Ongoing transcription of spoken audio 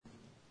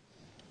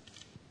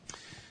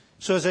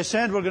So as I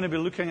said, we're going to be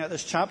looking at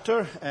this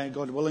chapter,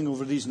 God willing,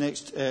 over these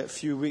next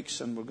few weeks.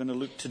 And we're going to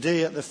look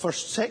today at the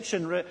first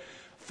section, 1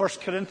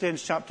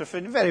 Corinthians chapter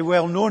 15, a very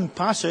well-known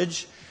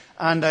passage.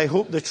 And I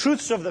hope the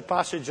truths of the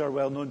passage are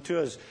well known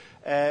to us.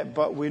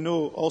 But we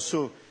know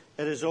also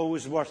it is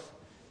always worth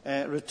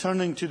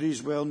returning to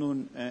these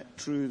well-known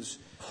truths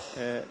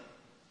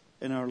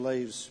in our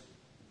lives.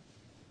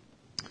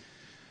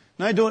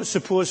 Now, I don't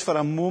suppose for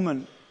a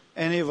moment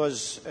any of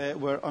us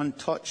were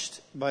untouched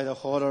by the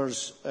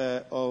horrors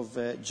of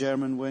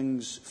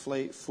Germanwings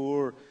Flight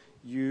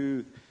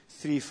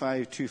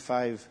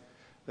 4U3525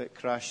 that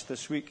crashed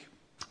this week.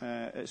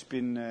 It's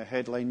been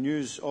headline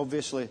news,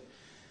 obviously.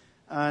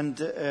 And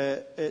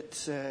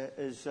it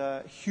is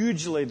a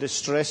hugely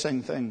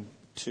distressing thing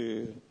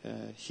to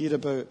hear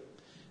about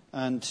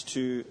and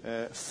to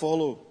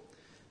follow.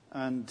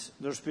 And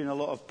there's been a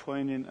lot of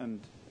poignant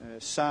and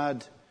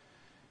sad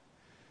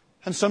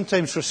and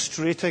sometimes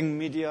frustrating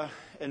media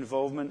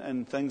involvement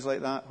in things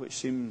like that, which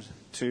seems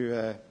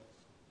to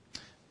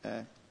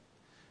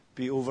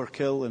be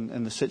overkill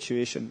in the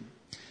situation.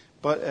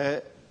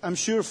 But I'm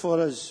sure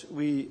for us,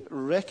 we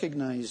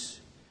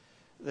recognise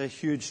the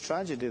huge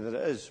tragedy that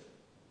it is.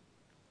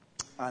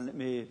 And it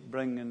may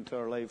bring into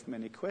our life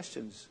many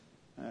questions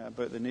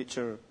about the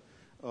nature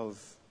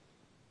of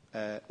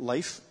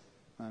life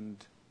and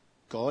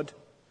God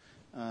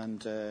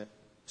and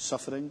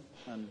suffering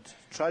and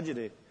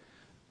tragedy.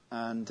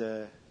 And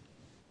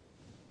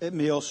it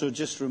may also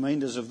just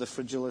remind us of the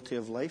fragility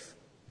of life,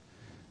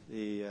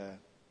 the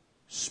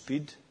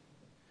speed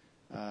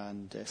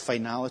and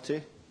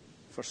finality,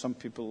 for some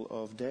people,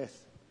 of death,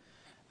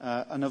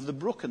 and of the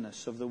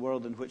brokenness of the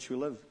world in which we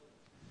live,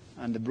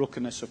 and the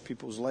brokenness of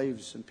people's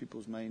lives and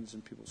people's minds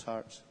and people's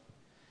hearts.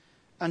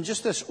 And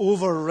just this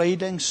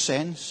overriding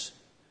sense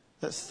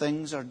that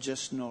things are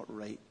just not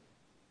right.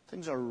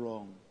 Things are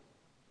wrong.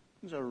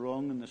 Things are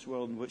wrong in this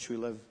world in which we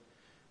live.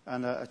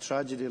 And a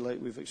tragedy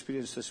like we've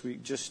experienced this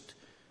week just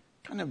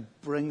kind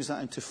of brings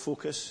that into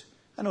focus.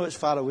 I know it's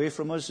far away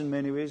from us in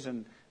many ways,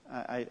 and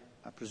I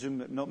presume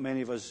that not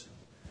many of us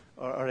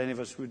or any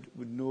of us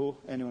would know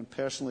anyone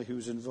personally who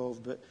was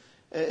involved, but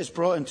it's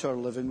brought into our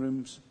living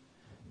rooms.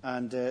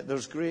 And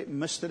there's great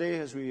mystery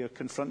as we are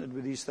confronted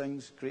with these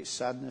things, great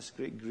sadness,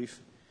 great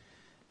grief.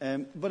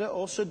 But it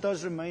also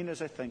does remind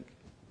us, I think,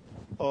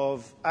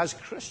 of, as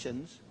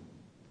Christians,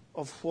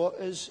 of what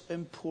is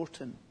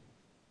important.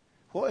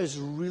 What is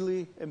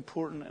really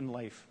important in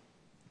life,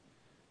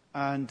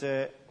 and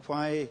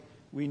why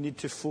we need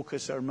to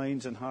focus our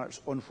minds and hearts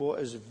on what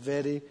is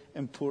very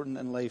important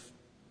in life.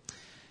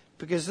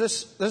 Because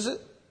this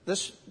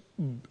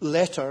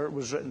letter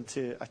was written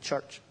to a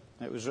church.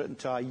 It was written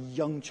to a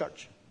young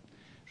church.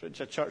 It was written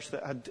to a church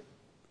that had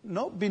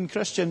not been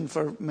Christian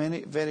for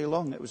very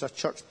long. It was a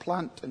church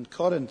plant in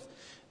Corinth,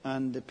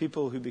 and the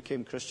people who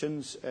became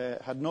Christians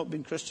had not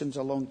been Christians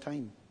a long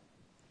time.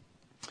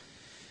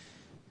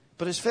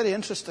 But it's very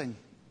interesting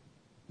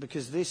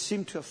because they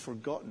seem to have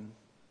forgotten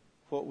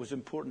what was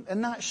important.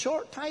 In that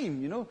short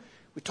time, we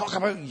talk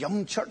about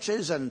young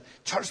churches and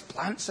church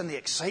plants and the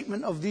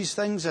excitement of these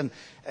things and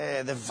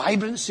the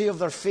vibrancy of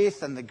their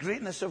faith and the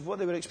greatness of what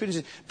they were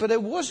experiencing. But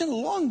it wasn't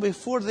long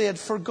before they had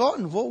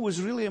forgotten what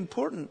was really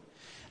important.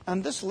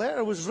 And this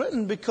letter was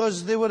written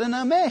because they were in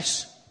a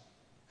mess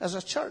as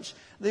a church.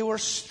 They were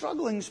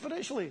struggling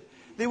spiritually.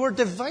 They were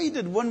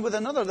divided one with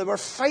another. They were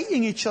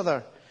fighting each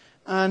other.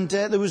 And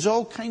there was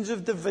all kinds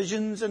of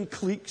divisions and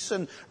cliques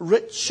and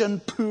rich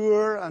and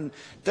poor and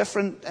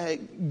different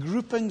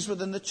groupings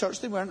within the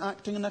church. They weren't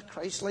acting in a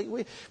Christ-like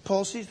way.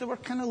 Paul says they were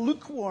kind of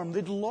lukewarm.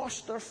 They'd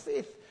lost their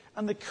faith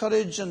and the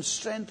courage and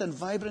strength and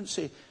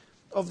vibrancy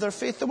of their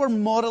faith. They were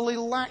morally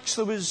lax.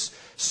 There was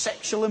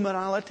sexual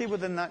immorality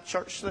within that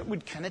church that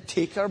would kind of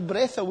take our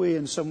breath away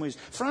in some ways.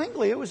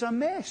 Frankly, it was a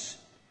mess.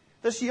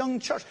 This young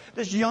church,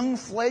 this young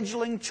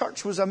fledgling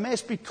church was a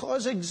mess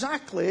because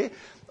exactly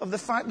of the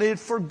fact they had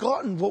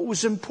forgotten what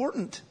was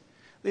important.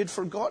 They had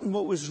forgotten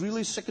what was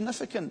really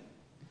significant.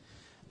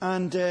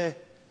 And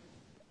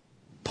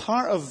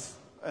part of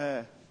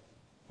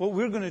what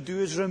we're going to do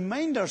is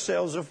remind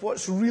ourselves of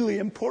what's really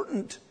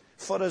important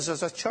for us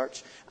as a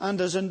church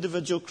and as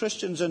individual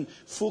Christians and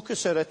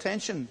focus our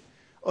attention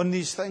on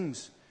these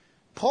things.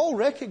 Paul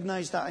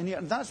recognized that in here,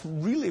 and that's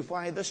really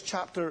why this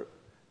chapter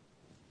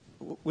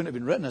wouldn't have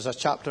been written as a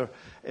chapter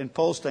in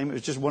Paul's time. It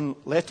was just one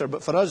letter.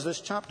 But for us, this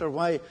chapter,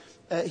 why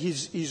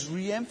he's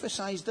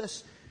re-emphasized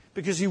this?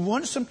 Because he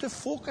wants them to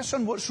focus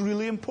on what's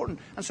really important.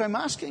 And so I'm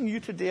asking you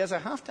today, as I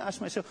have to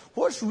ask myself,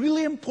 what's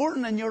really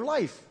important in your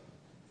life?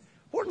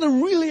 What are the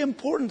really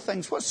important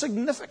things? What's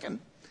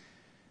significant?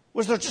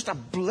 Was there just a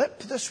blip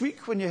this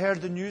week when you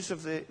heard the news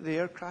of the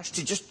air crash?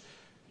 Did it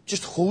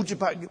just hold you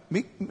back,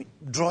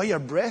 draw your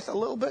breath a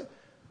little bit?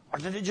 Or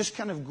did it just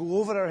kind of go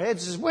over our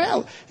heads as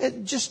well?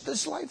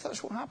 This life,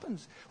 that's what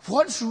happens.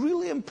 What's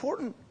really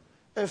important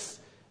if,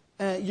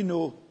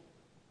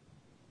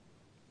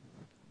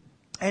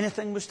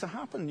 anything was to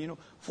happen?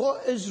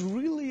 What is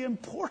really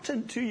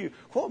important to you?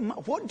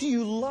 What do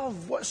you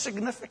love? What's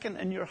significant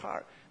in your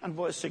heart? and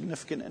what is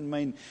significant in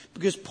mind.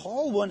 Because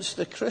Paul wants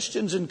the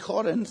Christians in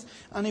Corinth,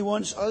 and he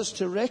wants us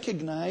to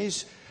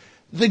recognize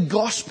the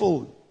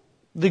gospel,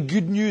 the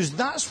good news.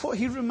 That's what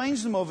he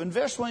reminds them of. In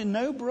verse 1,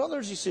 now,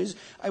 brothers, he says,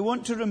 I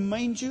want to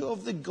remind you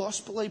of the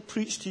gospel I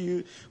preached to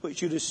you,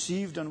 which you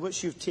received, on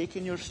which you've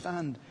taken your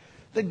stand.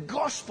 The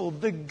gospel,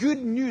 the good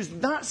news,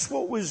 that's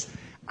what was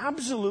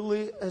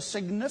absolutely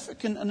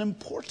significant and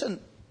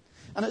important.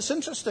 And it's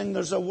interesting,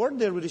 there's a word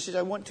there where he says,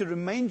 I want to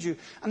remind you,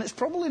 and it's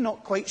probably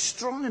not quite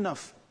strong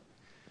enough.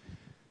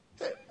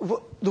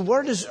 The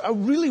word is, I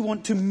really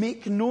want to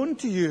make known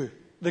to you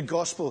the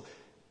gospel.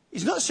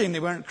 He's not saying they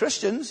weren't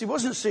Christians. He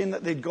wasn't saying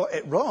that they'd got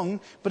it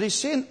wrong. But he's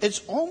saying it's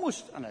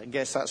almost, and I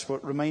guess that's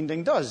what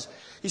reminding does.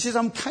 He says,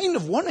 I'm kind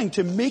of wanting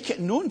to make it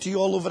known to you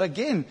all over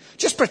again.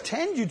 Just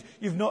pretend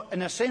you've not,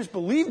 in a sense,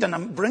 believed, and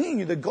I'm bringing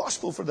you the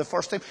gospel for the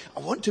first time.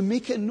 I want to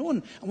make it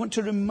known. I want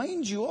to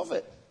remind you of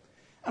it.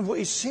 And what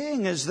he's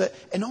saying is that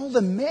in all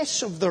the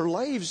mess of their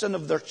lives and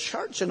of their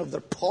church and of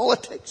their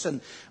politics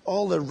and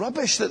all the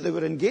rubbish that they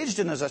were engaged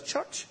in as a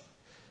church,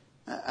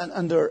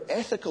 and their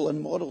ethical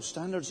and moral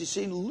standards, he's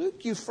saying,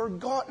 look, you've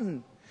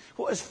forgotten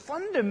what is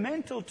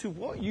fundamental to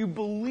what you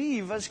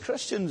believe as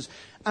Christians.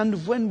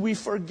 And when we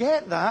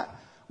forget that,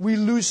 we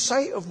lose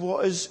sight of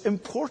what is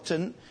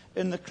important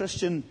in the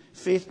Christian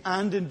faith,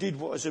 and indeed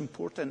what is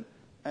important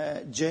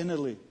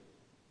generally.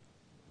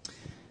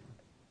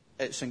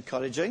 It's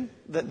encouraging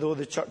that though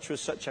the church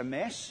was such a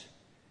mess,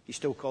 he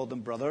still called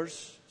them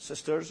brothers,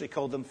 sisters, he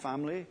called them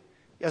family.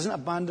 He hasn't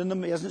abandoned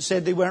them. He hasn't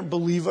said they weren't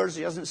believers.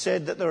 He hasn't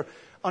said that they're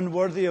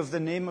unworthy of the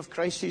name of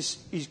Christ.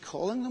 He's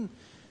calling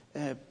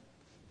them.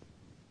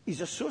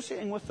 He's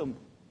associating with them.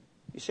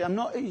 You see,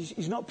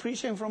 he's not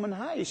preaching from on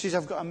high. He says,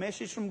 I've got a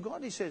message from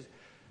God, he says.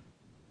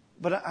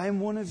 But I'm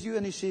one of you.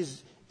 And he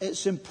says,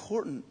 it's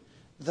important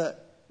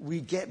that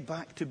we get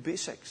back to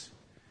basics.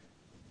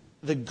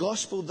 The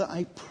gospel that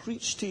I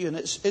preach to you, and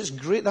it's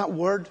great, that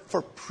word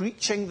for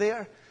preaching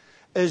there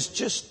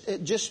is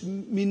it just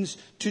means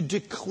to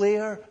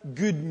declare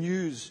good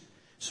news.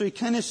 So he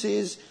kind of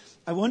says,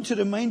 I want to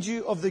remind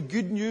you of the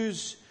good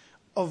news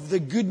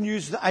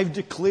that I've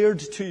declared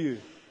to you.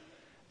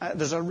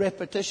 There's a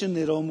repetition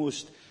there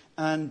almost.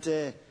 And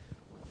the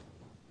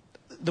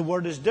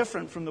word is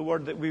different from the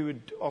word that we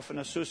would often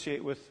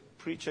associate with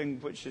preaching,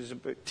 which is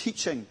about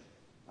teaching.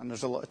 And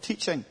there's a lot of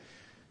teaching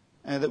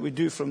that we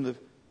do from the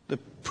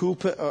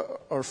pulpit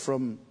or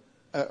from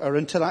our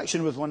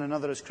interaction with one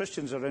another as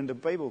Christians around the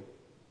Bible.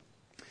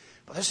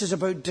 But this is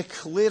about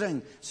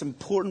declaring. It's an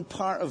important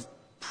part of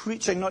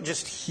preaching, not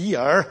just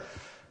here,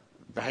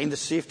 behind the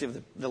safety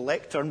of the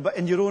lectern, but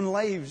in your own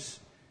lives.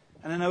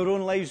 And in our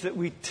own lives that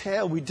we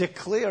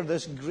declare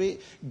this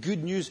great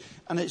good news.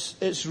 And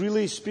it's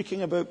really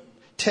speaking about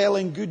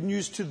telling good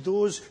news to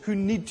those who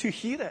need to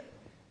hear it.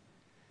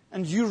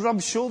 And you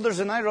rub shoulders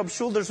and I rub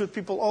shoulders with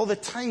people all the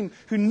time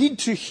who need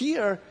to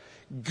hear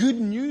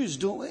good news,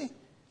 don't we?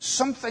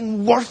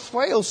 Something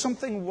worthwhile,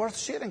 something worth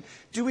sharing.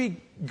 Do we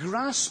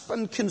grasp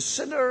and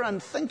consider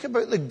and think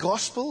about the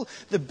gospel,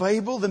 the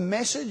Bible, the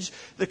message,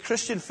 the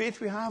Christian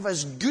faith we have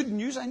as good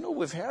news? I know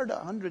we've heard it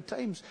 100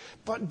 times,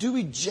 but do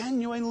we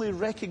genuinely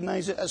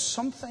recognize it as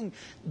something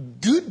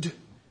good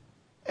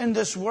in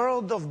this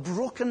world of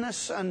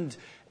brokenness and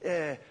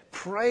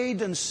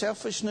pride and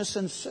selfishness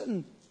and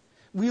sin?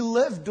 We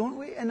live, don't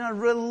we, in a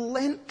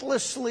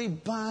relentlessly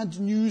bad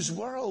news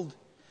world.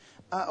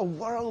 A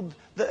world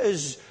that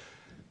is...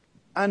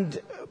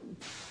 And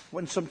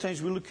when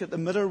sometimes we look at the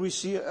mirror, we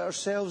see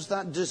ourselves,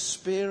 that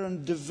despair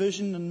and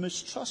division and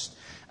mistrust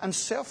and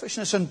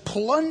selfishness. And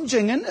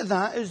plunging into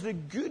that is the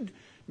good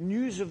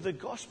news of the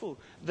gospel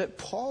that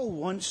Paul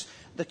wants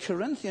the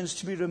Corinthians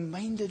to be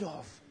reminded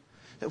of.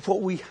 That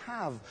what we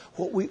have,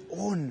 what we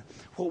own,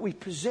 what we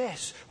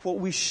possess, what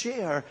we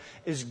share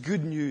is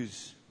good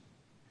news.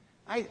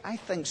 I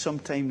think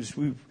sometimes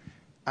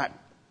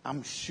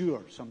I'm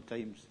sure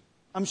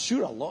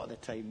a lot of the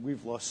time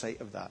we've lost sight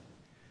of that.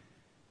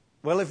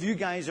 Well, if you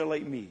guys are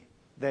like me,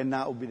 then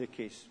that will be the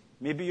case.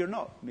 Maybe you're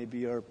not. Maybe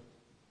you're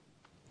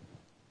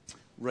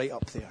right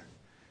up there.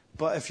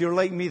 But if you're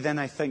like me, then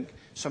I think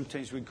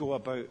sometimes we go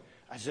about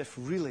as if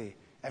really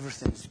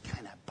everything's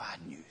kind of bad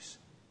news.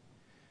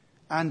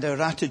 And our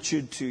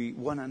attitude to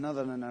one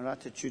another and our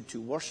attitude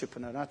to worship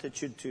and our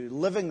attitude to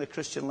living the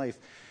Christian life,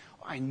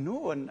 I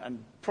know,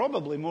 and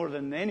probably more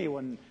than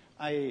anyone,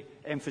 I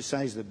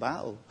emphasize the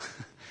battle.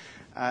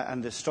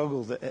 And the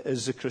struggle that it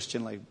is the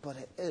Christian life. But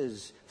it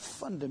is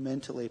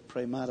fundamentally,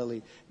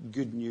 primarily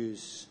good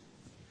news.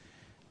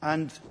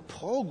 And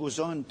Paul goes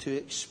on to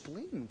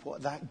explain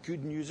what that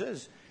good news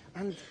is.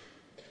 And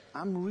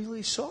I'm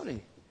really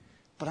sorry,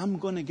 but I'm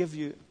going to give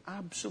you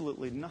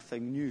absolutely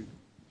nothing new.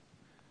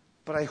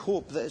 But I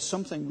hope that it's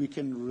something we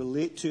can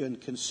relate to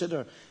and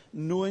consider,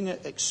 knowing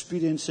it,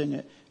 experiencing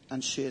it,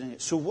 and sharing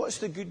it. So what's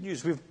the good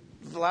news? The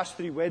last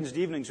 3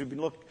 Wednesday evenings, we've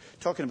been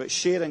talking about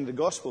sharing the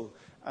gospel.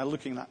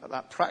 Looking at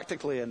that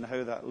practically and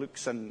how that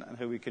looks and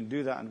how we can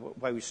do that and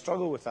why we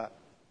struggle with that.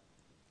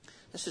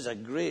 This is a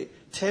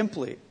great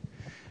template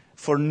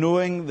for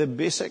knowing the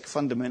basic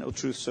fundamental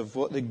truths of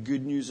what the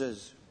good news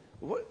is.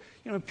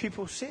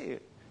 People say,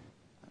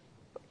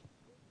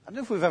 I don't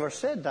know if we've ever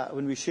said that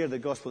when we share the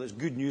gospel, it's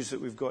good news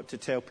that we've got to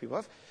tell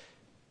people.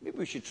 Maybe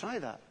we should try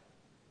that.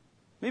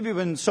 Maybe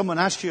when someone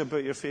asks you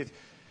about your faith,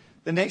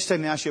 the next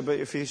time they ask you about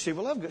your faith, you say,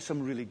 well, I've got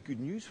some really good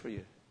news for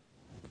you.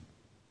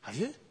 Have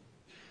you?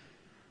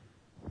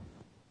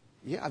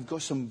 Yeah, I've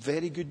got some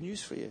very good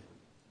news for you.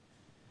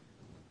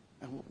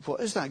 And what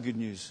is that good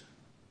news?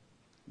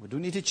 We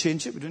don't need to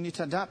change it. We don't need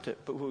to adapt it.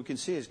 But what we can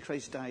say is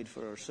Christ died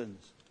for our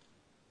sins.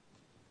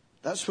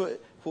 That's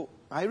what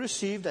I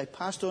received. I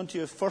passed on to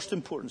you of first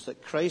importance,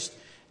 that Christ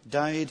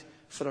died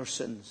for our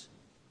sins.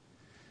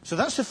 So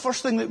that's the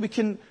first thing that we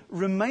can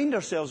remind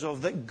ourselves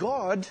of, that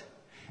God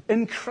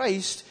in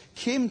Christ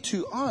came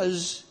to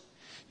us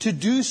to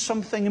do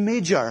something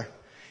major.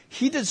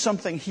 He did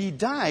something. He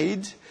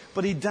died,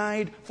 but he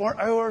died for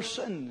our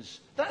sins.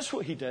 That's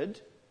what he did.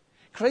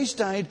 Christ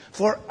died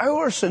for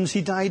our sins.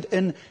 He died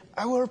in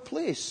our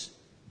place.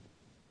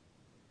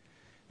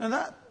 Now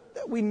that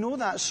we know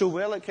that so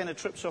well, it kind of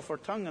trips off our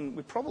tongue, and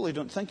we probably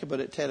don't think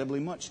about it terribly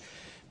much.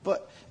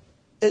 But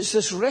it's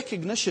this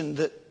recognition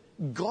that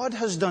God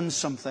has done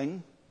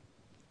something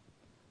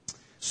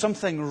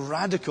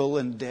radical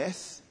in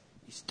death.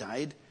 He's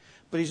died.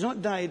 But he's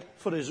not died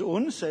for his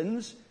own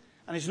sins.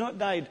 And he's not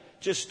died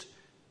just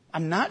a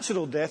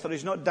natural death, or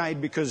he's not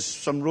died because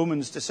some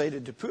Romans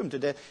decided to put him to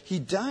death. He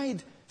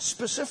died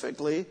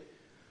specifically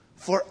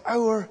for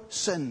our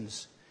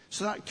sins.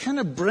 So that kind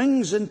of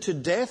brings into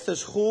death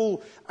this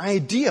whole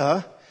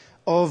idea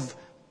of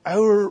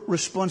our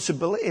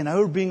responsibility and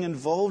our being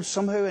involved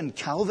somehow in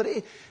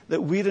Calvary,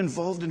 that we're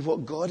involved in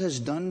what God has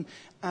done,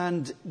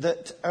 and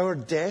that our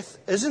death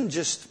isn't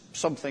just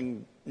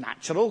something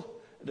natural.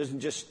 It isn't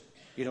just,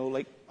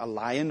 like a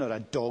lion or a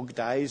dog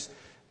dies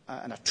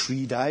and a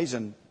tree dies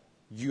and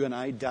you and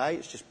I die.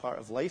 It's just part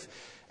of life.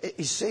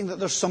 He's saying that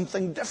there's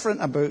something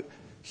different about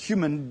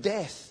human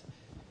death.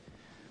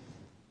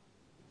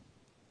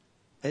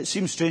 It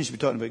seems strange to be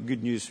talking about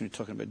good news when you're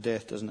talking about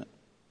death, doesn't it?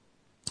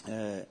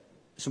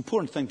 It's an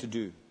important thing to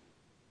do.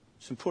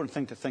 It's an important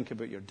thing to think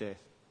about your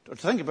death, or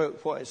to think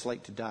about what it's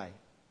like to die,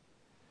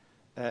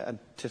 and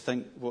to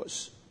think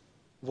what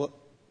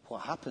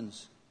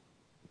happens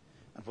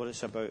and what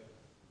it's about.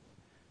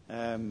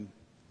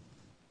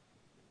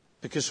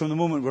 Because from the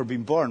moment we're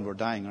being born, we're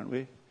dying, aren't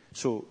we?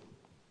 So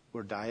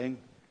we're dying,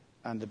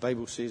 and the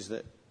Bible says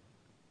that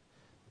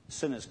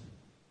sin has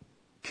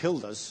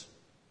killed us,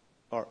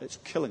 or it's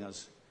killing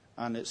us,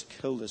 and it's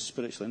killed us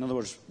spiritually. In other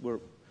words,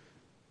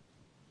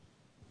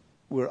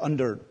 we're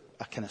under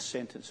a kind of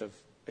sentence of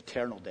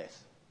eternal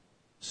death,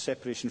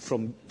 separation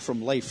from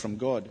life, from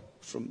God,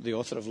 from the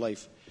author of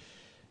life.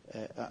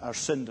 Our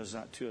sin does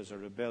that to us, our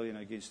rebellion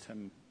against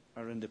him,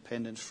 our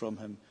independence from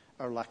him,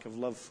 our lack of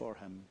love for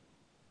him.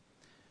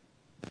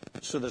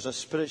 So there's a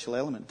spiritual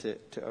element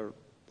to our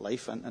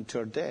life and to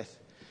our death.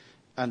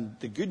 And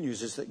the good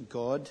news is that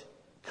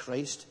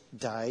Christ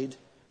died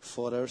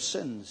for our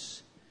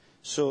sins.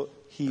 So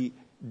he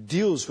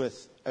deals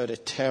with our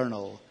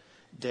eternal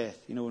death.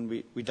 When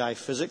we die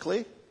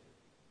physically,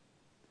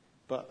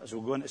 but as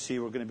we're going to see,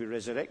 we're going to be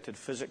resurrected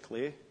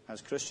physically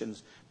as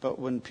Christians. But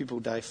when people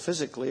die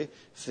physically,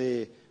 if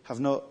they have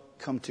not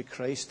come to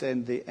Christ,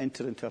 then they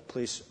enter into a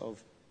place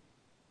of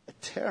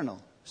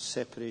eternal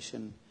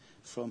separation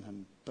from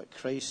him. But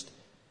Christ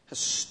has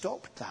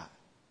stopped that.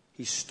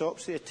 He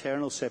stops the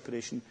eternal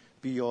separation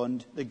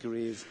beyond the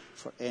grave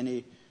for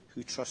any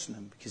who trust in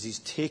him, because he's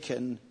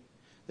taken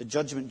the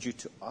judgment due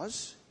to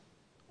us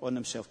on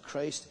himself.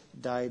 Christ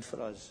died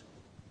for us.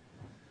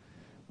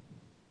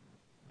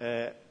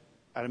 I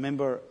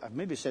remember, I've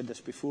maybe said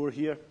this before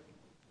here,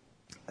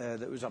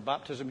 there was a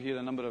baptism here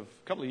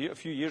a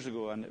few years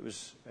ago, and it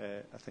was,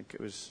 I think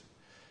it was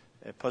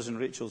Cousin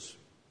Rachel's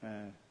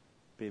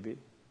baby,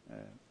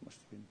 must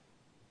have been,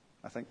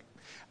 I think.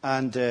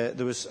 And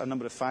there was a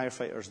number of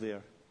firefighters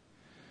there.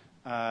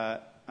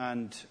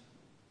 And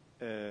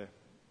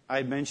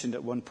I mentioned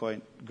at one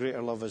point,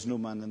 greater love has no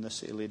man than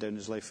this, that he lay down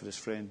his life for his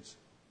friends.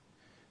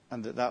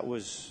 And that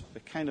was the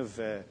kind of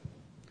the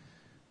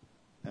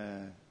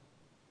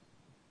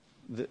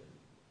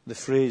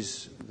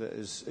phrase that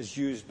is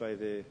used by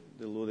the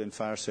Lothian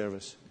Fire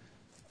Service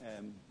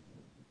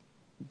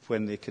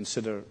when they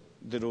consider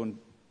their own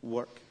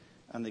work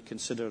and they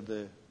consider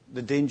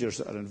the dangers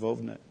that are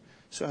involved in it.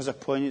 So it has a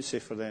poignancy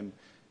for them,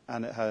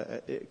 and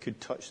it could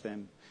touch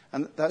them.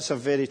 And that's a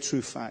very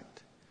true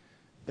fact,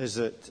 is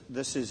that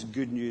this is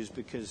good news,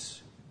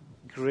 because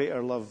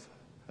greater love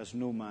has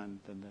no man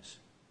than this,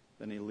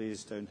 than he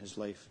lays down his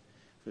life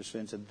for his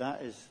friends. And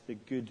that is the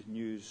good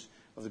news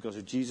of the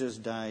gospel. Jesus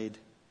died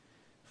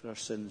for our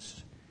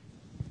sins.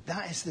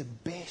 That is the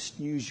best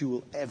news you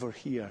will ever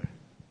hear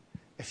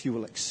if you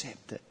will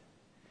accept it.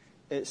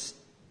 It's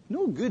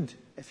no good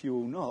if you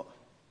will not,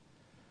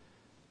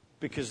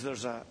 because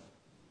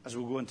as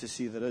we'll go on to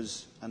see, there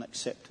is an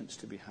acceptance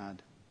to be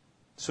had.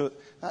 So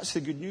that's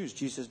the good news.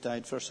 Jesus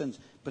died for our sins.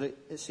 But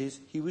it says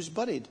he was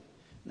buried.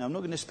 Now, I'm not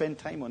going to spend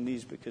time on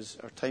these because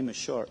our time is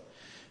short.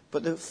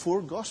 But the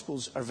four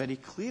Gospels are very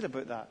clear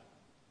about that.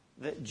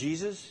 That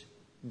Jesus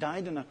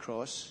died on a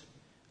cross,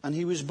 and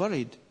he was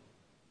buried.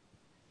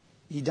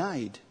 He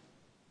died.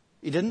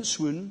 He didn't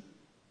swoon.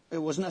 It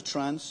wasn't a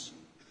trance.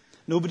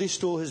 Nobody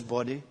stole his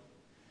body.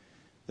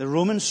 The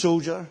Roman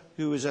soldier,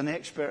 who was an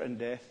expert in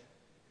death,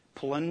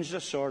 plunged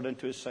a sword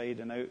into his side,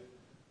 and out,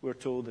 we're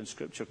told in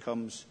Scripture,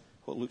 comes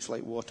what looks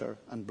like water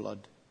and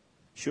blood.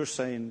 Sure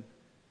sign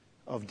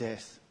of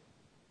death.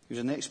 He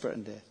was an expert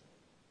in death.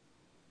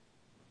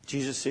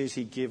 Jesus says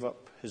he gave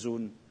up his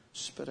own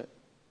spirit.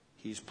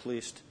 He is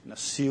placed in a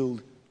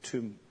sealed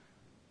tomb.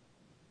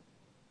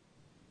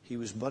 He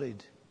was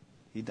buried.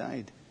 He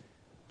died.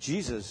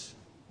 Jesus,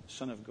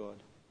 Son of God,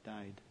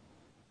 died.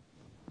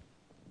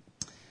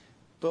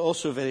 But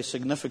also very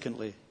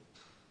significantly,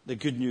 the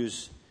good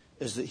news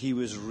is that he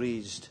was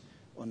raised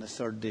on the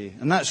third day.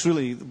 And that's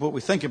really what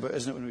we think about,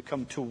 isn't it, when we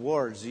come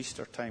towards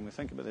Easter time. We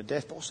think about the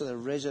death, but also the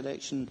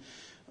resurrection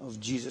of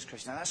Jesus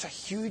Christ. Now that's a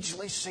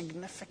hugely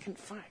significant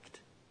fact,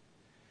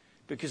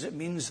 because it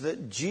means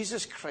that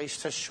Jesus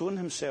Christ has shown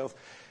himself,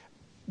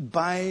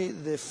 by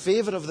the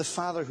favour of the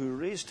Father who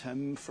raised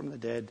him from the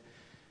dead,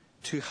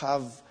 to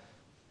have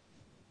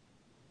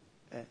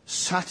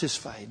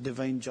satisfied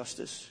divine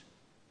justice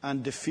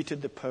and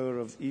defeated the power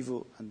of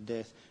evil and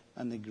death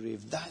and the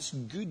grave. That's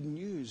good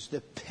news.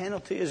 The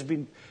penalty has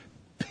been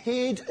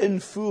paid in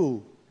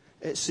full,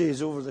 it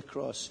says, over the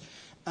cross.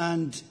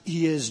 And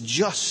he is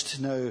just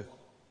now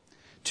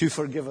to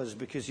forgive us,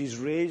 because he's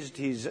raised,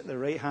 he's at the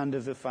right hand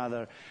of the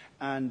Father,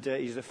 and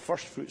he's the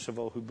first fruits of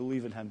all who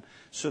believe in him,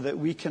 so that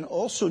we can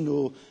also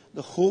know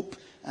the hope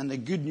and the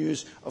good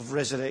news of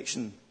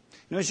resurrection.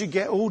 You know, as you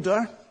get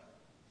older,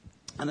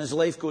 and as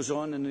life goes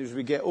on, and as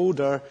we get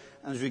older,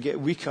 and as we get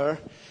weaker,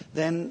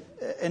 then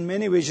in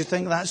many ways you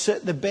think, that's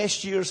it, the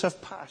best years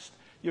have passed.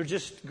 You've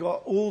just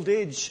got old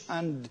age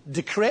and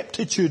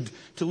decrepitude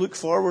to look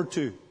forward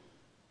to.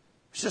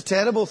 It's a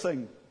terrible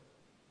thing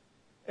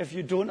if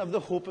you don't have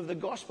the hope of the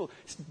gospel.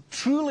 It's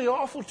truly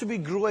awful to be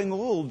growing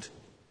old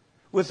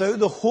without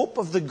the hope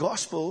of the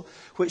gospel,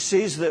 which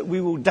says that we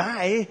will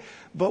die,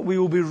 but we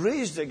will be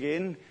raised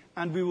again,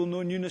 and we will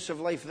know newness of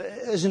life. That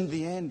isn't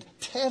the end.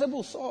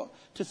 Terrible thought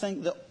to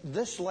think that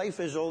this life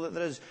is all that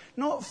there is.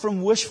 Not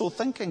from wishful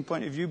thinking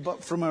point of view,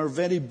 but from our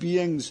very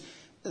beings,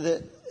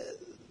 that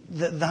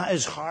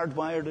is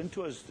hardwired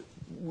into us.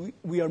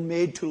 We are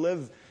made to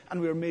live, and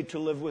we are made to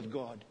live with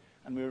God,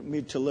 and we are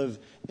made to live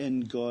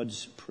in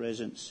God's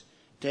presence.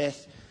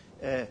 Death,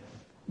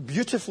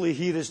 beautifully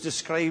here, is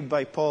described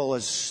by Paul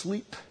as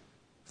sleep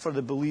for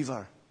the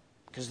believer,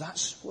 because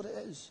that's what it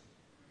is.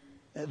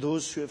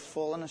 Those who have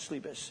fallen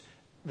asleep. It's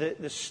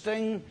the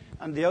sting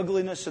and the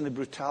ugliness and the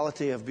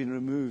brutality have been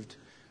removed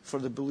for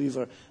the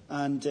believer.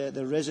 And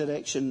the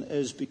resurrection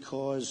is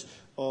because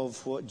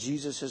of what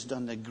Jesus has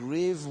done. The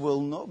grave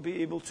will not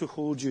be able to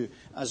hold you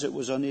as it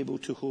was unable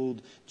to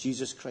hold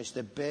Jesus Christ.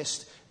 The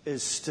best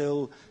is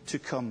still to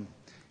come.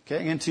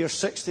 Getting into your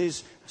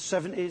 60s,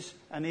 70s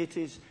and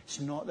 80s, it's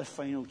not the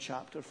final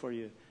chapter for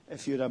you.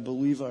 If you're a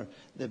believer,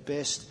 the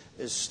best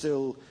is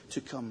still to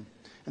come.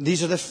 And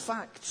these are the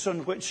facts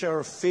on which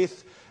our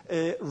faith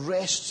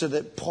rests, so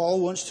that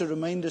Paul wants to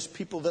remind us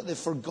people that they've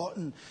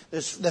forgotten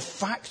the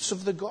facts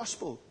of the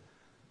gospel.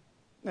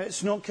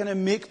 It's not kind of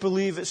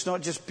make-believe, it's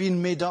not just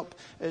being made up,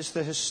 it's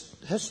the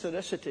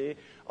historicity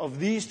of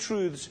these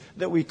truths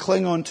that we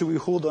cling on to, we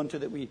hold on to,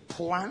 that we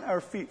plant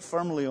our feet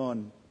firmly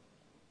on.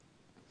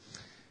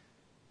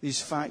 These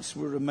facts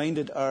we're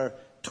reminded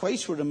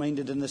twice we're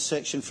reminded in this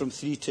section from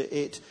 3 to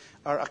 8,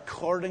 are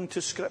according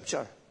to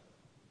Scripture.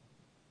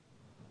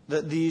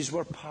 That these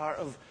were part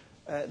of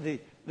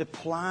the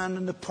plan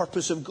and the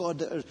purpose of God,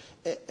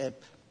 that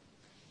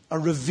are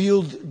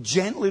revealed,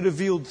 gently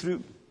revealed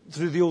through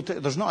the Old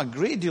Testament. There's not a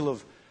great deal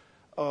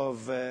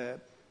of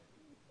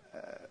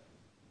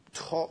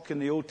talk in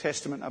the Old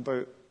Testament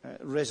about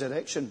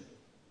resurrection,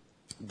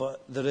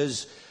 but there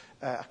is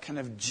a kind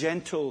of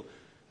gentle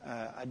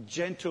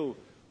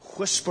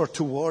whisper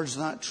towards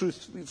that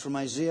truth from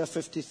Isaiah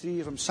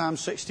 53, from Psalm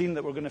 16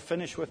 that we're going to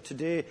finish with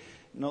today.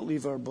 Not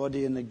leave our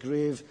body in the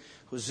grave.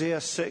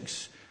 Hosea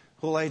 6,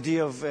 whole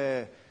idea of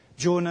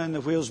Jonah in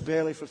the whale's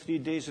belly for 3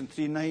 days and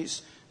 3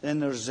 nights.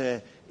 Then there's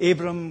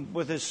Abram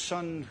with his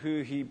son,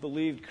 who he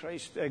believed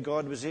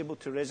God was able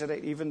to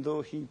resurrect even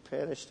though he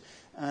perished.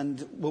 And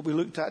what we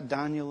looked at,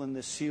 Daniel and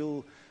the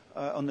seal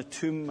on the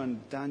tomb,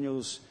 and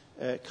Daniel's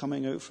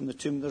coming out from the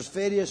tomb. There's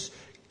various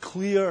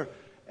clear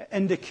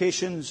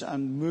indications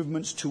and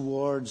movements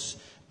towards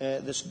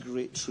this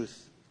great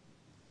truth,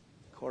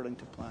 according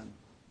to plan.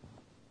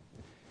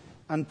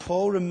 And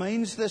Paul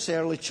reminds this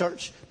early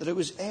church that it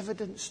was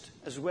evidenced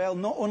as well,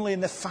 not only in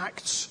the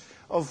facts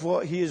of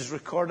what he has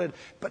recorded,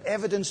 but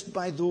evidenced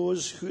by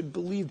those who had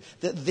believed,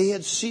 that they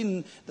had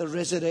seen the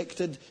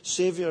resurrected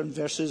Saviour. In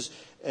verses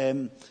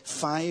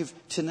 5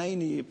 to 9,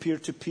 he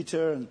appeared to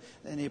Peter, and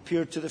then he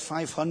appeared to the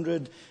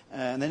 500,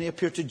 and then he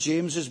appeared to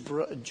James,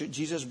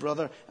 Jesus'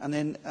 brother, and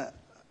then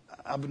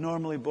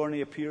abnormally born,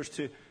 he appears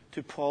to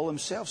Paul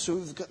himself. So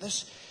we've got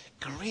this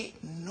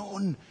great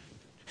known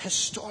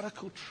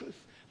historical truth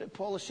that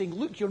Paul is saying,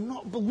 look, you're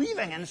not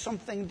believing in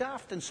something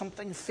daft and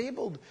something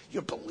fabled.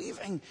 You're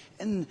believing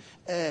in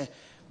a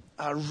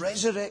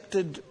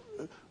resurrected,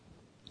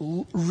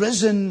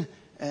 risen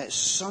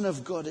Son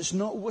of God. It's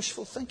not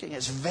wishful thinking.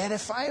 It's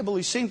verifiable.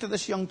 He's saying to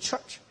this young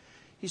church,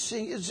 he's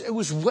saying it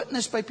was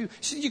witnessed by people.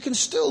 He said, you can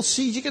still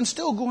see, you can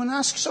still go and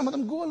ask some of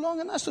them. Go along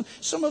and ask them.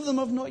 Some of them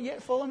have not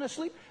yet fallen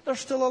asleep. They're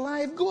still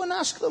alive. Go and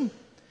ask them.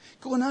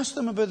 Go and ask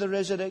them about the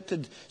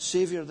resurrected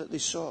Savior that they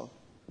saw.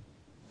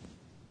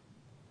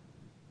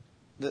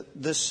 That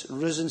this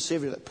risen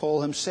Savior that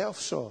Paul himself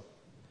saw,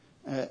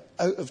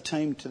 out of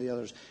time to the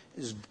others,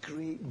 is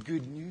great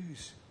good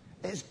news.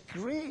 It's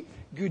great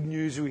good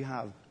news we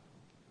have.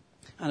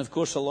 And of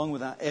course, along with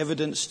that,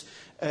 evidenced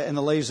in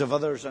the lives of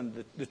others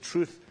and the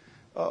truth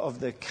of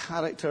the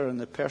character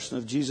and the person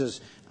of Jesus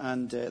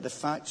and the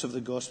facts of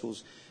the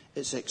Gospels,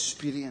 it's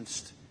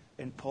experienced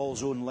in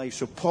Paul's own life.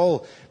 So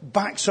Paul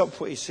backs up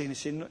what he's saying. He's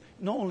saying,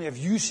 not only have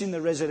you seen the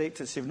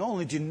resurrected Savior, not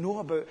only do you know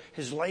about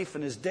his life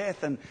and his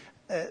death and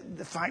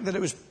the fact that it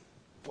was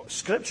what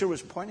Scripture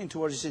was pointing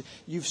towards, he said,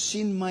 you've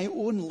seen my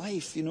own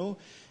life, you know.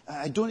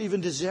 I don't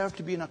even deserve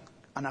to be an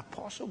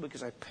apostle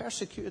because I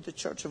persecuted the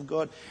church of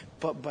God,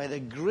 but by the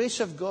grace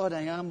of God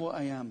I am what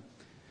I am.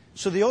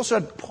 So they also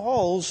had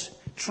Paul's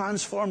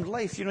transformed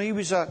life. You know, he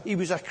was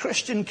a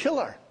Christian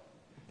killer.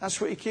 That's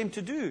what he came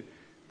to do.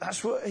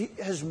 That's what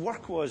his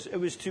work was. It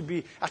was to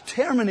be a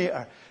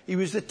terminator. He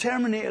was the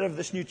terminator of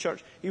this new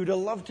church. He would have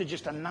loved to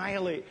just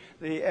annihilate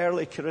the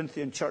early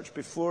Corinthian church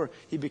before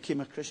he became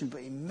a Christian.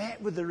 But he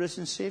met with the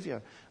risen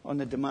Savior on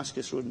the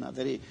Damascus Road in that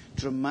very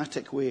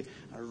dramatic way.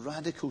 A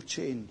radical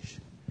change.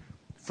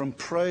 From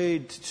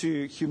pride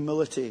to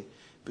humility,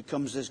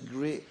 becomes this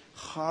great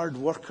hard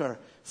worker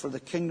for the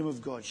kingdom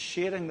of God,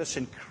 sharing this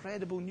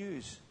incredible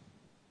news.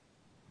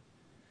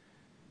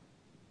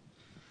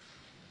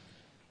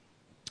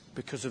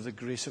 Because of the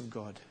grace of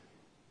God.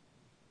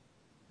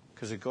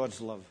 Because of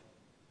God's love.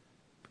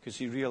 Because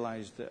he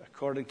realized that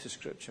according to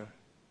Scripture,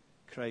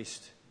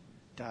 Christ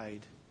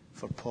died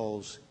for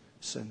Paul's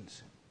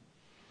sins.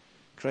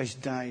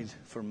 Christ died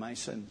for my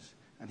sins.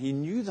 And he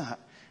knew that.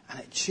 And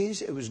it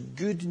changed. It was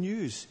good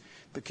news.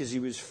 Because he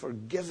was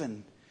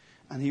forgiven.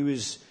 And he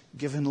was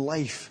given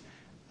life.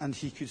 And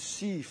he could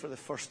see for the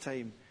first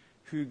time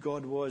who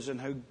God was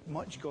and how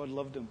much God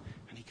loved him.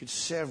 And he could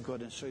serve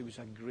God. And so he was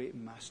a great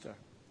master.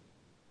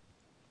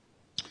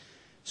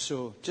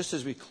 So, just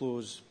as we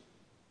close,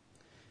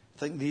 I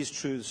think these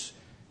truths,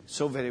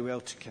 it's all very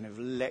well to kind of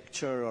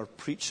lecture or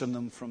preach on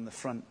them from the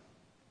front.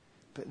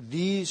 But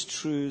these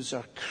truths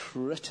are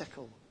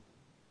critical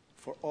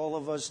for all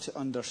of us to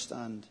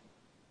understand.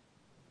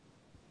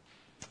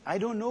 I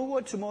don't know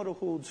what tomorrow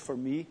holds for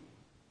me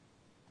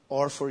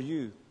or for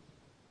you.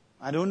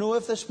 I don't know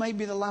if this might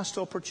be the last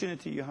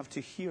opportunity you have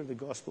to hear the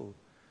gospel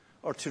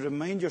or to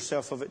remind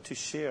yourself of it to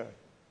share.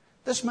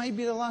 This might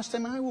be the last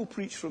time I will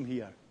preach from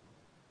here.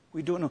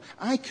 We don't know.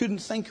 I couldn't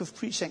think of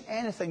preaching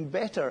anything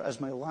better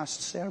as my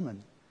last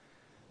sermon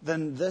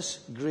than this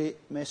great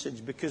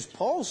message. Because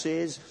Paul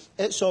says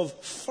it's of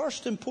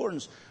first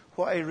importance.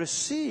 What I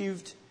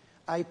received,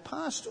 I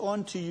passed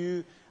on to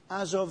you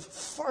as of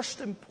first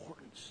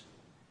importance.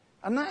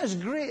 And that is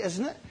great,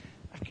 isn't it?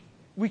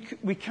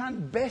 We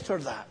can't better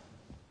that.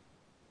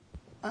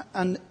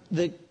 And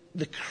the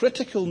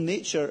critical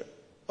nature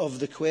of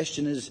the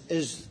question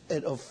is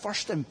it of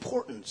first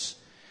importance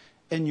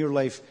in your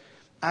life?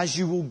 As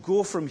you will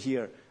go from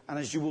here and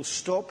as you will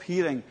stop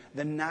hearing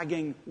the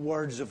nagging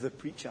words of the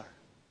preacher.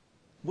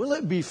 Will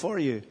it be for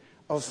you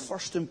of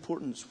first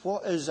importance?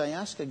 What is, I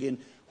ask again,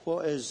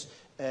 what is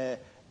a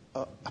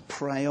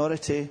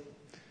priority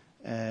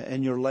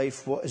in your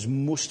life? What is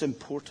most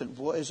important?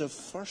 What is of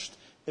first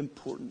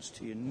importance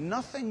to you?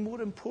 Nothing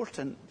more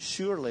important,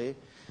 surely,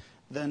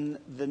 than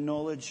the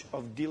knowledge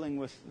of dealing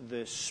with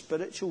the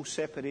spiritual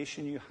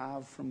separation you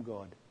have from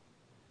God.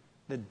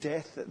 The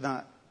death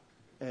that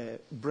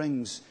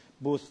brings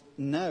both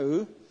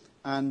now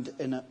and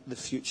in the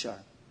future.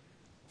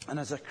 And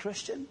as a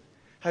Christian,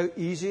 how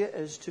easy it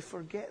is to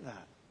forget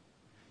that.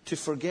 To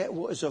forget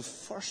what is of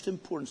first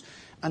importance.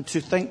 And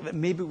to think that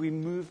maybe we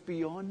move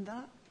beyond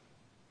that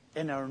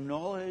in our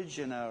knowledge,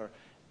 in our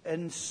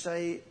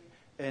insight,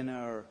 in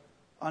our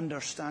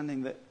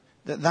understanding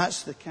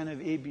that's the kind of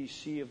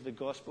ABC of the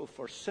gospel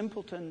for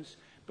simpletons,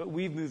 but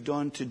we've moved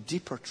on to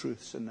deeper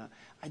truths in that.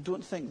 I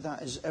don't think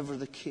that is ever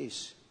the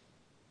case.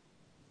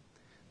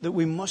 That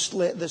we must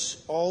let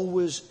this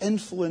always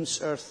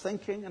influence our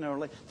thinking and our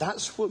life.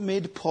 That's what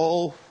made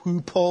Paul who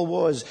Paul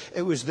was.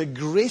 It was the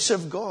grace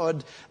of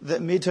God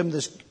that made him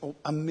this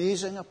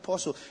amazing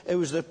apostle. It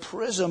was the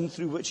prism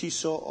through which he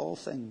saw all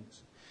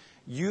things.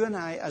 You and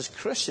I, as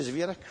Christians, if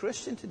you're a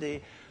Christian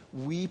today,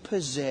 we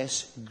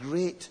possess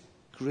great,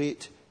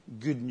 great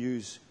good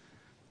news.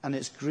 And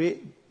it's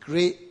great,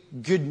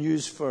 great good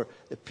news for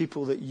the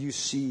people that you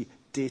see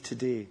day to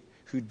day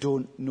who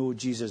don't know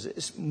Jesus.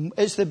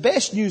 It's the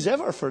best news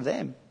ever for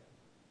them.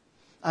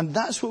 And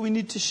that's what we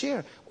need to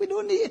share. We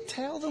don't need to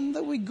tell them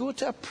that we go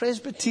to a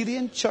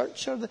Presbyterian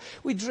church or that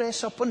we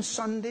dress up on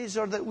Sundays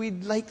or that we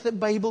like the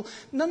Bible.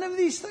 None of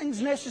these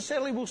things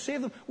necessarily will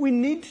save them. We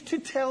need to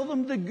tell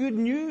them the good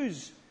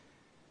news.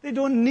 They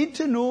don't need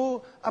to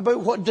know about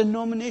what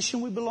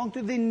denomination we belong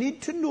to. They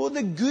need to know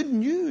the good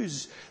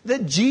news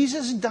that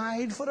Jesus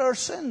died for our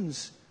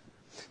sins.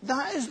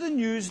 That is the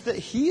news that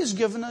He has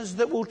given us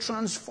that will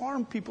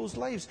transform people's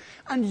lives.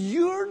 And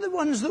you're the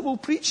ones that will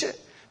preach it.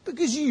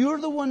 Because you're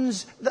the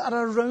ones that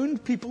are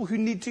around people who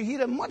need to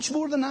hear it much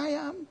more than I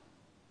am.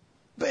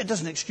 But it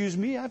doesn't excuse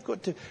me. I've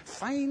got to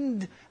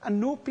find and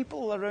know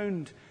people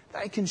around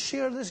that I can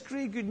share this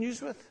great good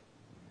news with.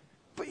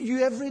 But you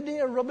every day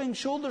are rubbing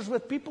shoulders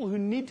with people who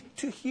need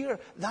to hear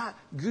that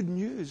good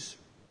news.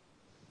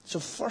 So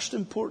first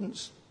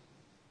importance.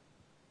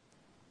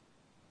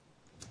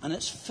 And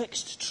it's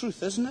fixed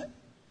truth, isn't it?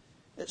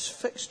 It's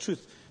fixed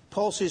truth.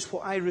 Paul says,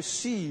 what I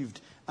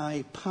received,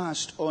 I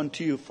passed on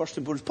to you. First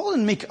importance. Paul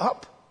didn't make it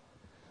up.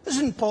 This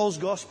isn't Paul's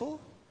gospel.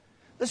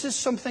 This is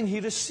something he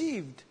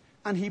received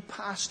and he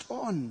passed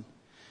on.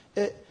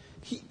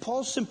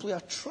 Paul's simply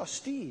a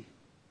trustee.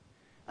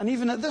 And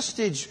even at this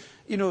stage,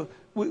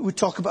 we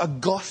talk about a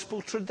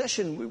gospel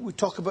tradition. We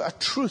talk about a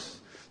truth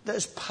that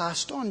is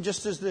passed on,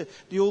 just as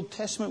the Old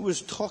Testament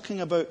was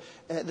talking about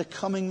the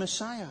coming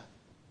Messiah.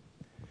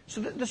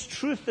 So that this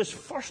truth, this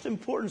first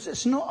importance,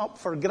 it's not up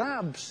for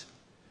grabs.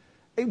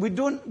 We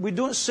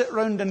don't sit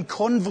around and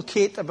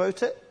convocate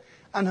about it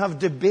and have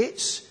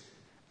debates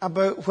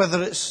about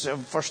whether it's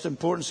of first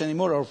importance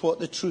anymore or what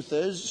the truth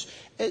is.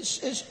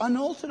 It's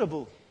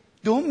unalterable.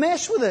 Don't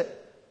mess with it.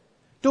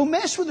 Don't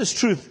mess with this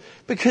truth,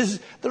 because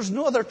there's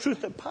no other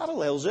truth that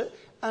parallels it,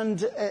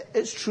 and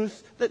it's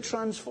truth that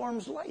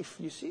transforms life,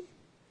 you see.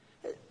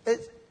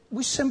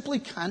 We simply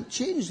can't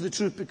change the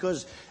truth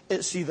because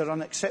it's either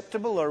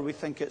unacceptable or we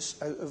think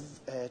it's out of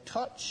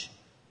touch.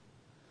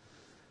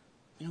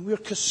 We're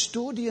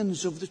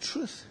custodians of the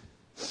truth.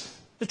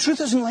 The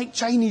truth isn't like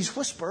Chinese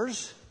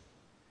whispers.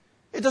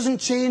 It doesn't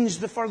change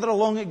the further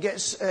along it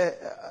gets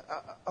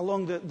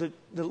along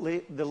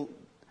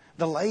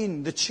the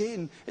line, the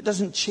chain. It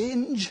doesn't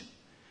change.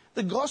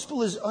 The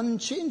gospel is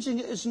unchanging.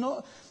 It is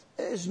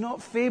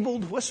not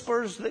fabled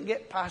whispers that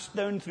get passed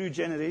down through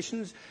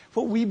generations.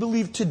 What we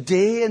believe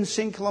today in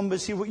St.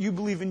 Columba's here, what you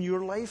believe in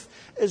your life,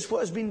 is what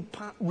has been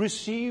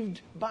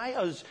received by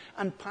us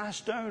and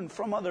passed down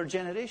from other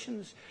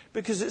generations.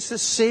 Because it's the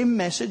same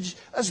message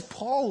as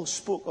Paul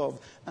spoke of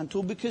and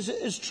told, because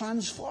it is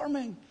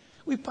transforming.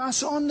 We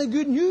pass on the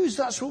good news.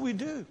 That's what we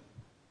do.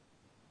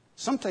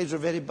 Sometimes we're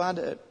very bad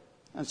at it,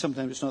 and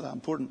sometimes it's not that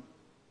important.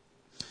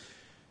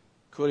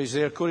 Corey's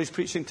there. Corey's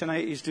preaching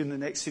tonight. He's doing the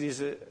next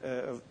series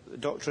of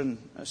doctrine,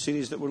 a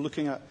series that we're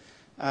looking at.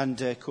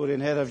 And Corey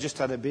and Heather have just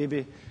had a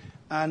baby.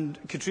 And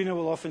Katrina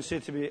will often say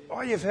to me,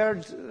 "Oh, you've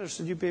heard there's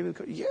a new baby?"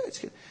 Yeah, it's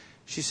good.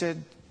 She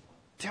said,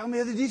 "Tell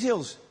me the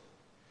details."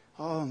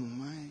 "Oh,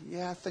 my.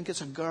 Yeah, I think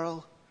it's a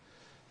girl.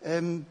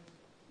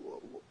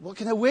 What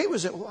kind of weight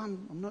was it?" "Well,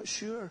 I'm not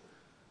sure. Was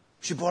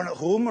she born at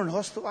home or in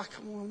hospital?" I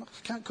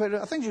can't quite.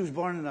 I think she was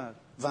born in a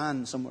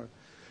van somewhere.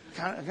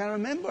 I can't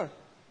remember.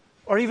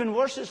 Or even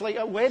worse, it's like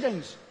at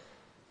weddings.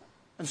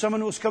 And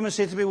someone will come and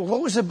say to me, "Well,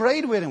 what was the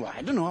bride wearing?" "Well,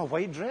 I don't know, a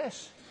white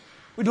dress."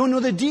 We don't know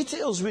the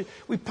details.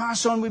 We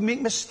pass on, we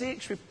make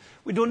mistakes.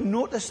 We don't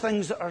notice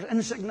things that are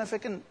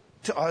insignificant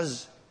to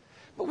us.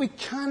 But we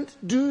can't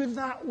do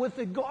that with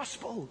the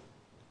gospel.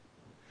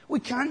 We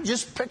can't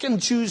just pick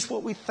and choose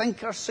what we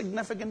think are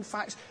significant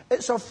facts.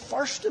 It's of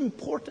first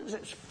importance.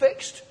 It's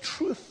fixed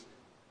truth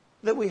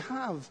that we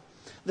have.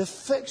 The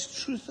fixed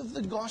truth of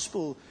the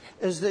gospel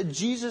is that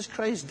Jesus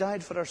Christ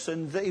died for our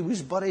sins, that He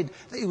was buried,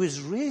 that He was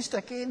raised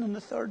again on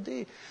the third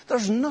day.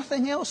 There's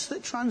nothing else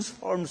that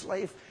transforms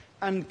life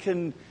and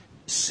can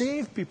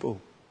save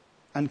people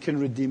and can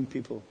redeem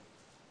people.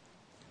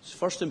 It's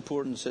first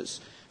importance.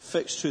 It's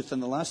fixed truth.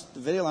 And the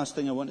very last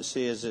thing I want to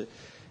say is that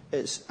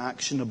it's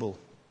actionable.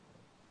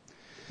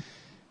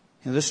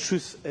 This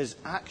truth is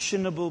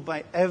actionable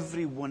by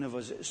every one of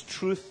us. It's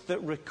truth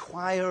that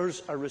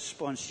requires a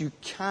response. You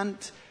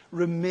can't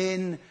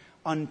remain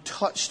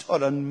untouched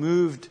or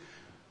unmoved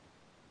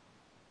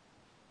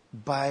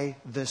by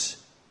this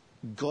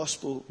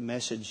gospel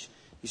message.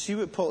 You see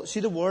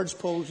the words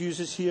Paul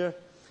uses here?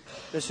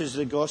 This is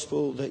the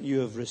gospel that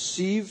you have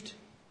received,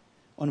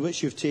 on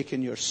which you've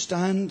taken your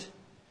stand,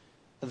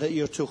 that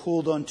you're to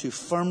hold on to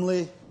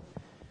firmly,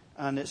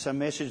 and it's a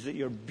message that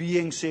you're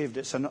being saved.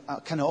 It's a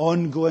kind of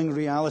ongoing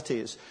reality.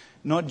 It's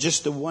not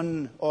just a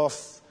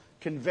one-off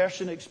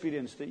conversion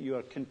experience, that you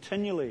are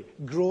continually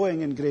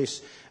growing in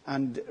grace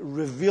and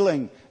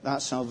revealing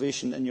that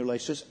salvation in your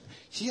life. So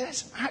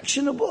it's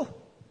actionable.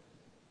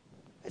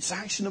 It's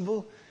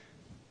actionable.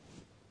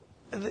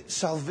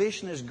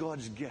 Salvation is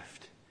God's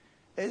gift.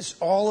 It's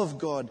all of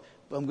God.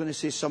 But I'm going to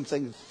say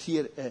something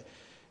here,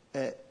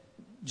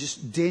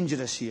 just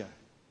dangerous here,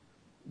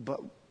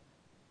 but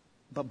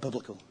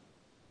biblical,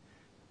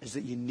 is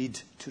that you need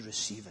to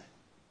receive it.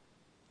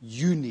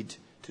 You need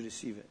to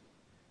receive it.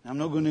 I'm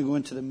not going to go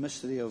into the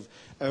mystery of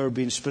our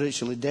being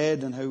spiritually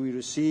dead and how we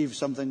receive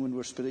something when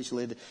we're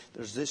spiritually dead.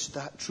 There's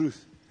that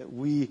truth that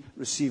we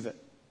receive it.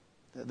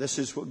 That this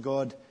is what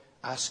God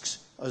asks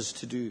us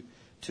to do,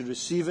 to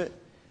receive it.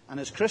 And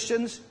as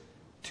Christians,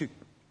 to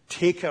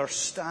take our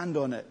stand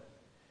on it,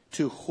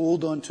 to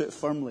hold on to it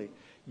firmly.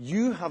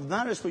 You have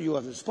that is what you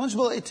have the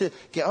responsibility to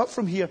get up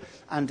from here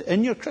and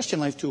in your Christian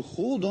life to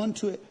hold on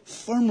to it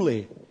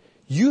firmly.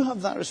 You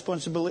have that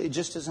responsibility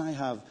just as I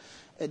have.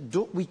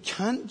 We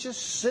can't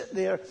just sit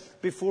there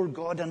before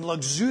God and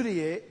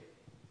luxuriate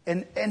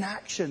in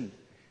inaction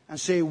and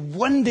say,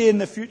 one day in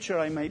the future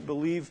I might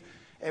believe.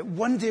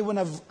 One day when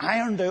I've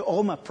ironed out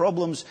all my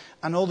problems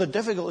and all the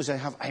difficulties I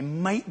have, I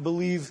might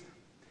believe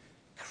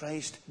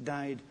Christ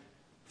died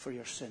for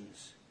your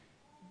sins.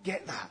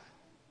 Get that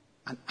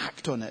and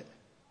act on it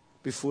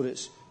before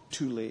it's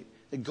too late.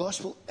 The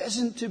gospel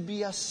isn't to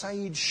be a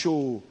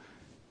sideshow.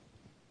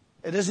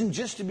 It isn't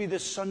just to be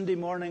this Sunday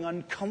morning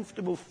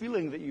uncomfortable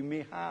feeling that you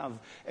may have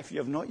if you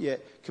have not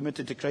yet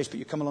committed to Christ, but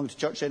you come along to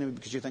church anyway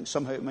because you think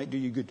somehow it might do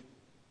you good.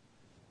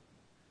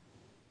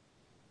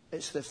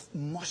 It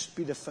must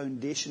be the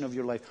foundation of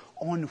your life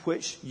on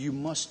which you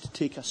must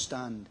take a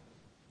stand.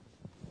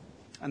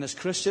 And as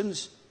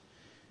Christians,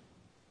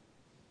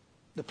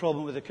 the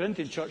problem with the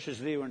Corinthian church is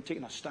they weren't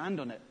taking a stand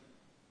on it.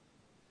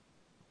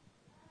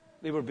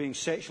 They were being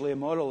sexually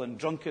immoral and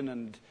drunken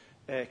and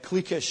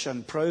cliquish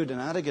and proud and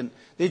arrogant.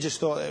 They just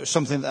thought it was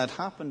something that had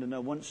happened and a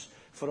once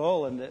for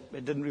all and that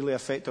it didn't really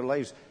affect their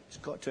lives. It's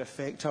got to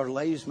affect our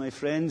lives, my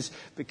friends,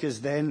 because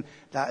then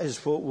that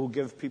is what will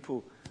give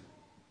people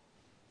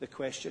the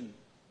question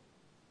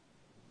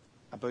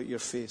about your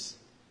faith.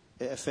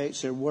 It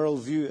affects their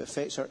worldview. It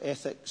affects our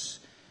ethics.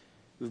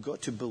 We've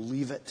got to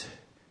believe it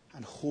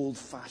and hold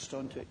fast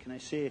onto it. Can I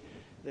say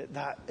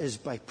that is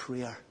by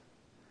prayer?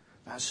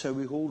 That's how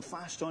we hold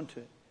fast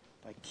onto it.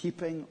 By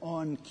keeping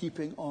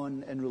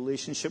on in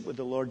relationship with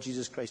the Lord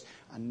Jesus Christ.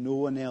 And no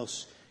one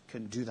else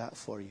can do that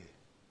for you.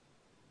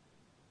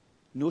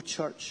 No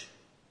church,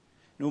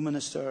 no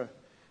minister,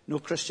 no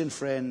Christian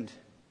friend,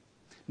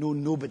 no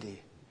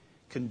nobody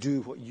can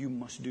do what you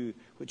must do,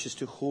 which is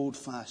to hold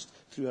fast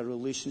through a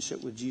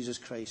relationship with Jesus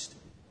Christ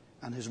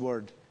and His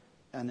Word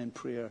and in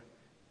prayer.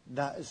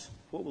 That is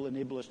what will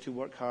enable us to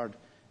work hard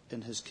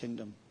in His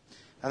kingdom.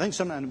 I think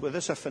sometimes, with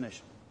this I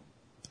finish,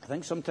 I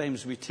think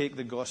sometimes we take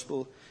the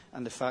gospel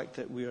and the fact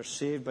that we are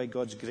saved by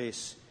God's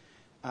grace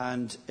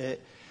and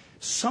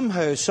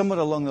somehow, somewhere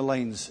along the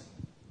lines,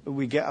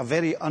 we get a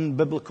very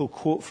unbiblical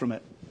quote from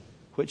it,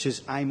 which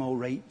is, "I'm all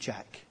right,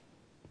 Jack."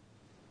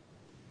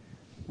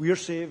 We are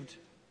saved,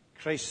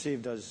 Christ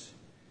saved us,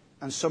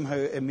 and somehow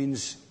it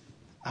means,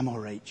 "I'm all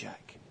right,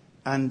 Jack."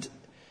 And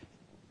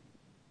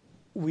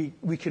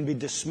we can be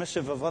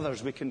dismissive of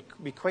others. We can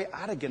be quite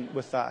arrogant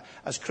with that.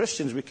 As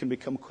Christians, we can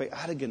become quite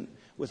arrogant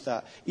with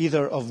that,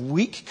 either of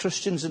weak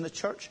Christians in the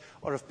church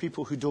or of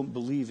people who don't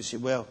believe. You say,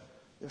 well,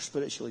 they're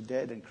spiritually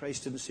dead and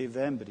Christ didn't save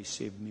them, but He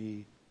saved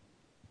me.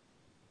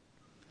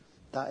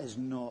 That is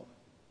not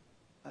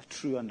a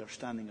true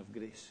understanding of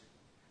grace.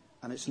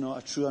 And it's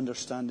not a true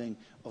understanding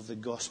of the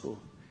gospel.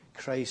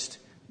 Christ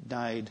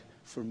died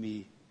for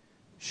me.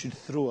 Should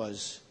throw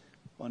us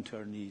onto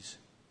our knees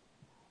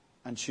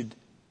and should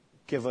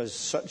give us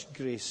such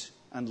grace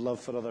and love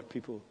for other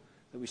people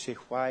that we say,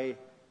 why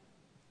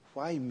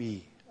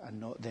me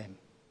and not them?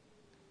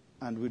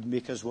 And would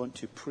make us want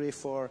to pray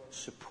for,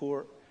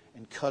 support,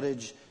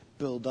 encourage,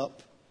 build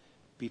up,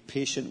 be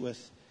patient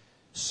with,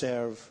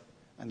 serve,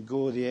 and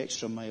go the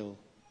extra mile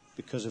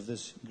because of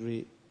this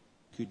great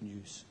good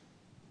news.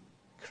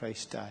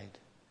 Christ died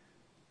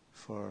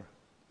for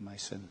my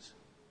sins.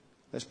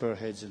 Let's bow our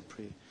heads and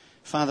pray.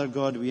 Father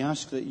God, we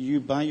ask that you,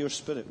 by your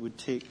Spirit, would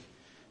take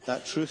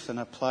that truth and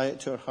apply it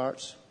to our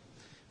hearts.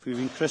 If we've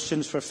been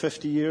Christians for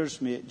 50 years,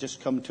 may it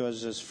just come to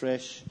us as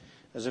fresh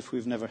as if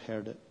we've never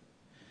heard it.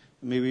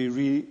 May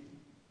we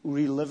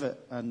relive it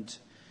and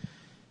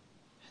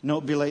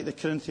not be like the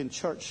Corinthian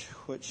church,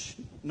 which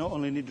not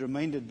only need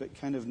reminded, but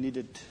kind of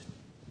needed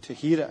to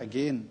hear it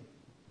again.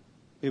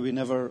 May we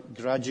never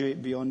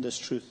graduate beyond this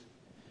truth.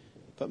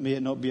 But may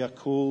it not be a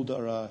cold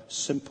or a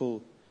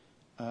simple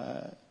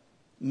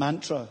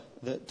mantra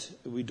that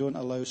we don't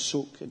allow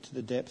soak into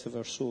the depth of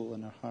our soul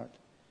and our heart.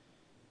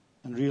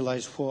 And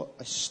realize what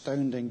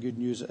astounding good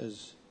news it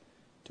is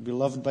to be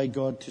loved by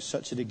God to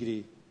such a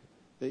degree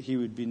that He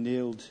would be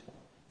nailed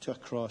to a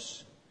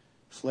cross,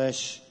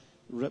 flesh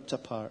ripped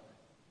apart,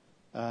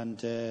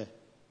 and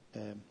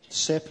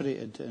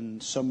separated in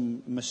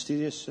some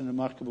mysterious and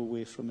remarkable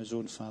way from His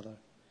own Father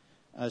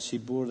as He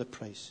bore the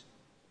price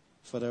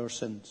for our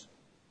sins.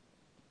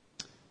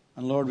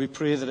 And Lord, we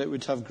pray that it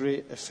would have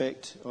great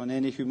effect on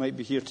any who might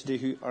be here today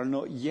who are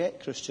not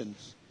yet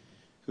Christians,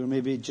 who are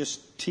maybe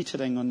just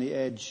teetering on the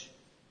edge,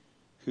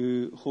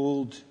 who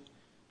hold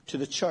to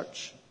the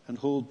church and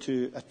hold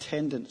to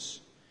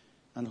attendance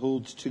and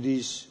hold to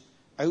these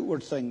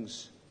outward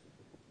things,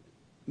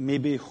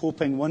 maybe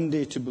hoping one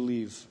day to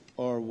believe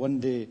or one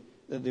day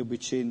that they'll be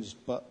changed,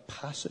 but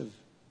passive.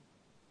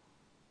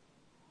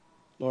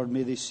 Lord,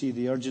 may they see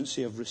the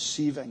urgency of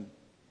receiving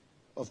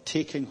of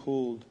taking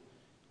hold,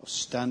 of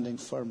standing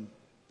firm,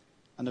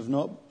 and of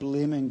not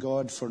blaming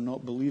God for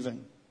not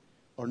believing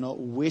or not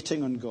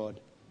waiting on God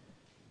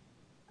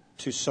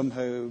to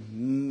somehow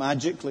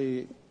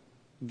magically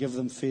give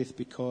them faith,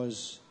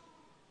 because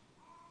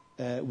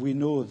we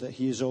know that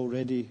He is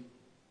already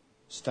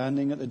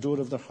standing at the door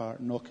of their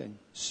heart, knocking,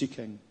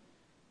 seeking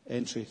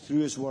entry through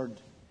His word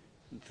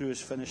and through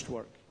His finished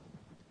work.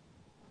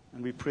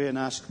 And we pray and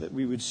ask that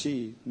we would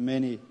see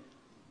many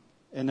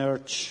in our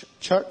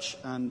church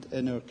and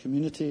in our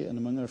community and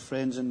among our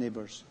friends and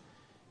neighbours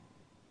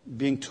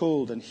being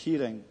told and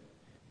hearing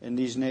in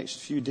these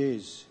next few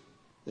days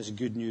this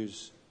good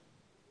news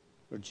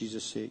for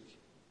Jesus' sake.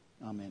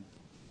 Amen.